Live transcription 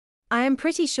I am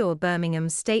pretty sure Birmingham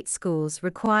state schools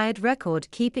required record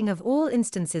keeping of all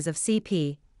instances of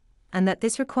CP, and that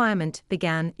this requirement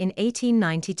began in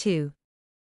 1892.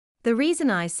 The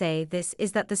reason I say this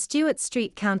is that the Stewart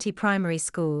Street County Primary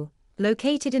School,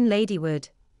 located in Ladywood,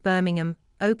 Birmingham,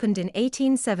 opened in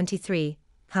 1873,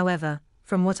 however,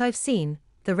 from what I've seen,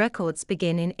 the records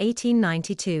begin in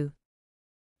 1892.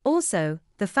 Also,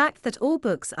 the fact that all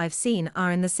books I've seen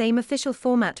are in the same official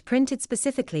format printed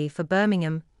specifically for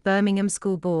Birmingham, Birmingham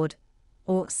School Board,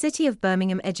 or City of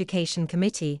Birmingham Education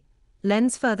Committee,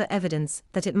 lends further evidence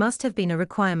that it must have been a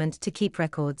requirement to keep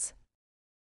records.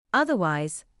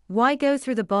 Otherwise, why go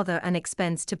through the bother and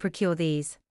expense to procure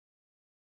these?